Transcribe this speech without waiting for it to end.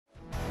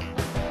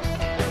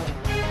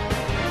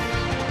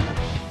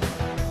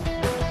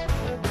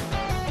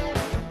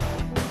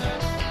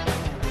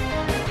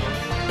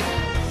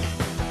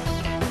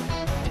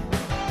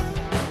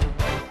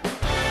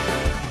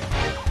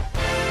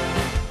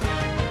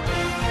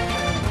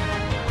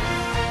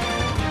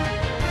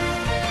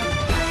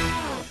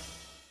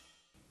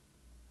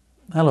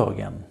Hello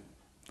again.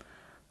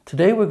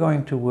 Today we're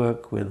going to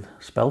work with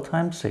Spell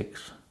Time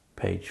 6,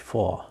 page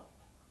 4.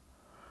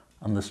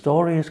 And the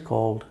story is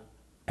called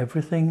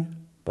Everything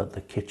But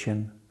the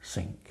Kitchen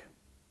Sink.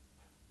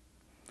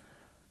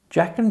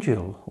 Jack and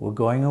Jill were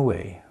going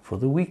away for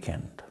the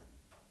weekend.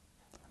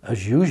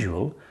 As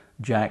usual,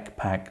 Jack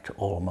packed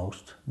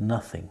almost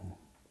nothing.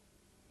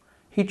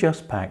 He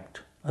just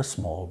packed a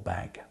small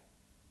bag.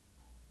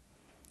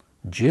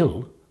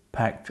 Jill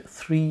packed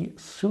 3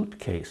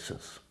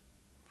 suitcases.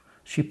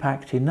 She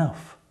packed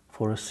enough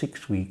for a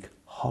 6-week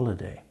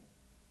holiday.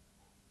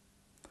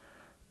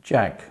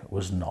 Jack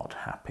was not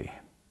happy.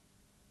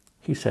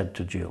 He said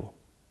to Jill,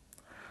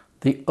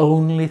 "The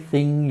only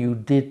thing you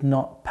did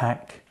not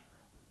pack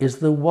is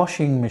the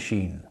washing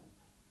machine."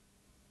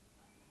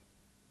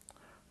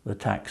 The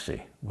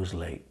taxi was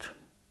late,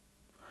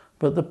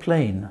 but the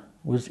plane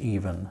was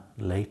even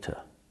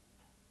later.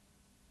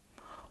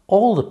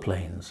 All the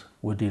planes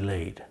were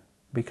delayed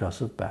because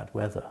of bad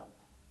weather.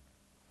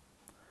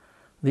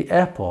 The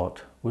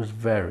airport was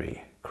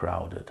very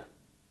crowded.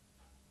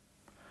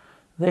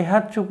 They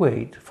had to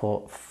wait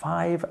for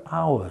 5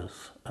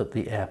 hours at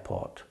the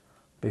airport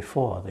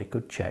before they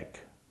could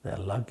check their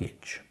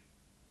luggage.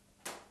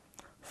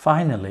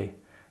 Finally,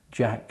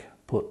 Jack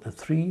put the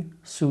 3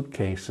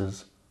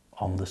 suitcases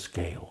on the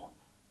scale.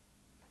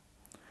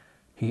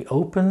 He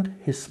opened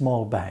his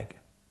small bag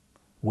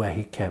where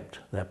he kept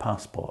their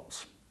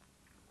passports.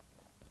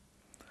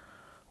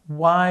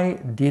 "Why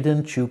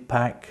didn't you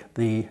pack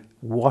the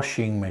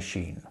washing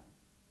machine?"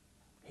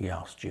 he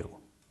asked Jill.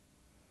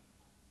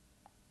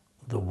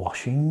 "The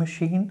washing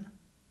machine?"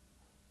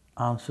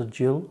 answered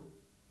Jill.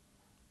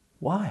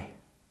 "Why?"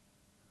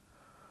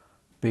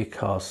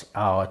 "Because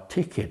our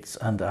tickets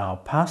and our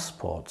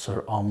passports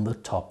are on the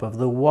top of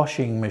the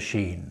washing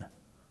machine,"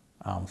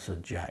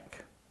 answered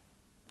Jack.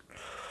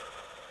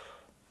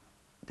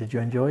 Did you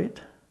enjoy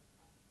it?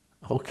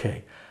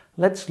 Okay,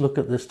 let's look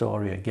at the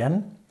story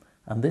again,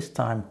 and this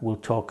time we'll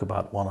talk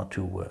about 1 or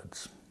 2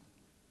 words.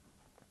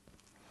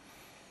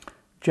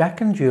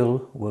 Jack and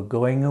Jill were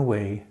going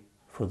away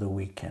for the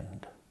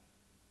weekend.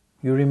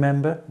 You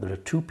remember there are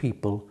 2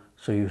 people,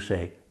 so you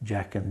say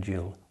Jack and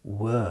Jill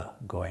were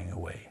going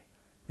away.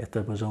 If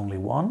there was only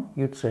one,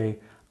 you'd say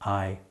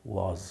I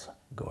was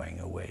going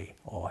away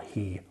or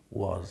he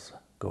was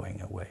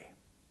going away.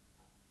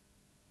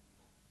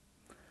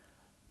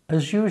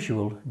 As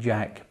usual,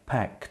 Jack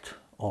packed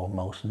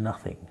almost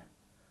nothing.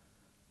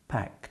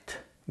 Packed.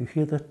 You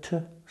hear the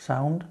T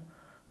sound?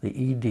 The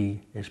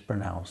ED is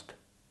pronounced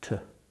T.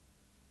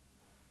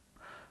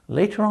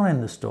 Later on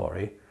in the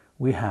story,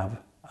 we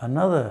have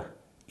another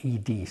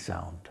ED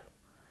sound.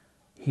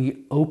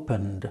 He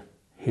opened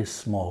his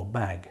small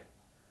bag.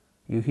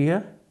 You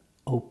hear?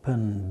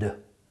 Opened.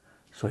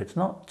 So it's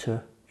not T,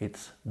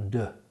 it's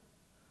D.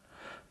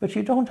 But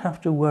you don't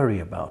have to worry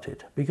about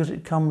it because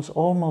it comes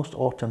almost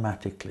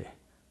automatically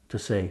to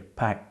say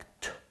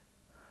packed,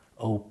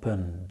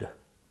 opened.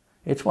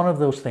 It's one of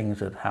those things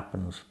that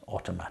happens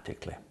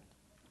automatically.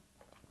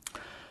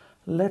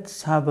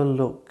 Let's have a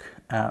look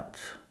at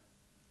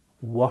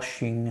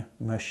washing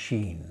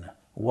machine.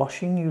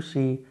 Washing, you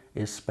see,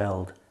 is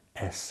spelled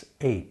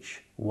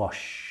SH,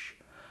 wash,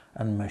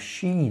 and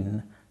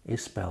machine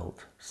is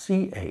spelled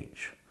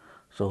CH.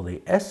 So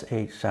the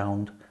SH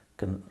sound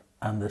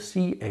and the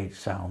CH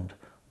sound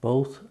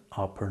both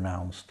are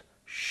pronounced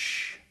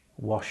sh,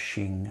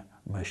 washing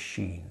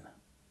machine.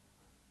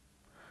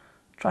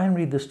 Try and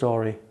read the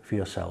story for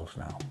yourselves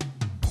now.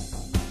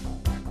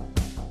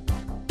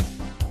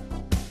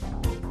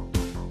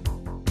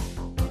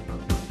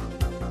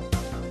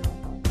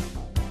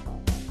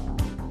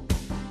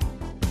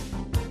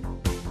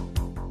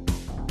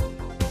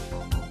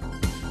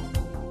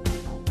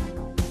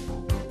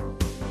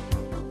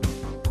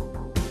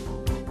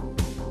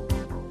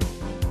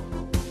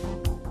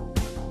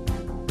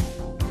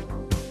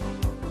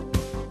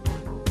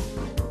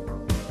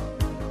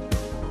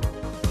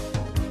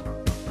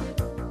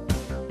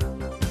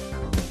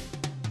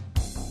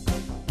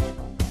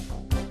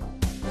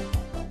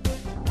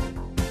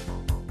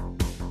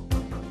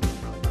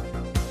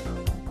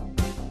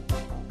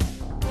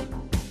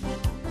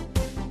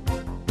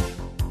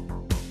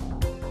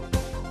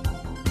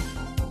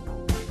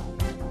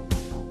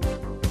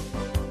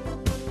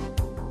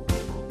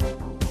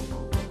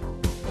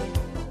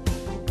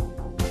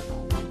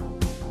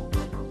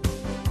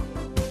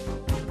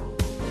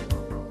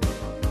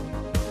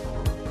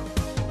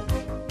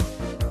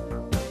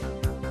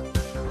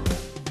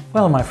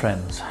 Well, my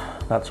friends,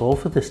 that's all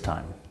for this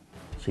time.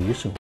 See you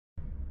soon.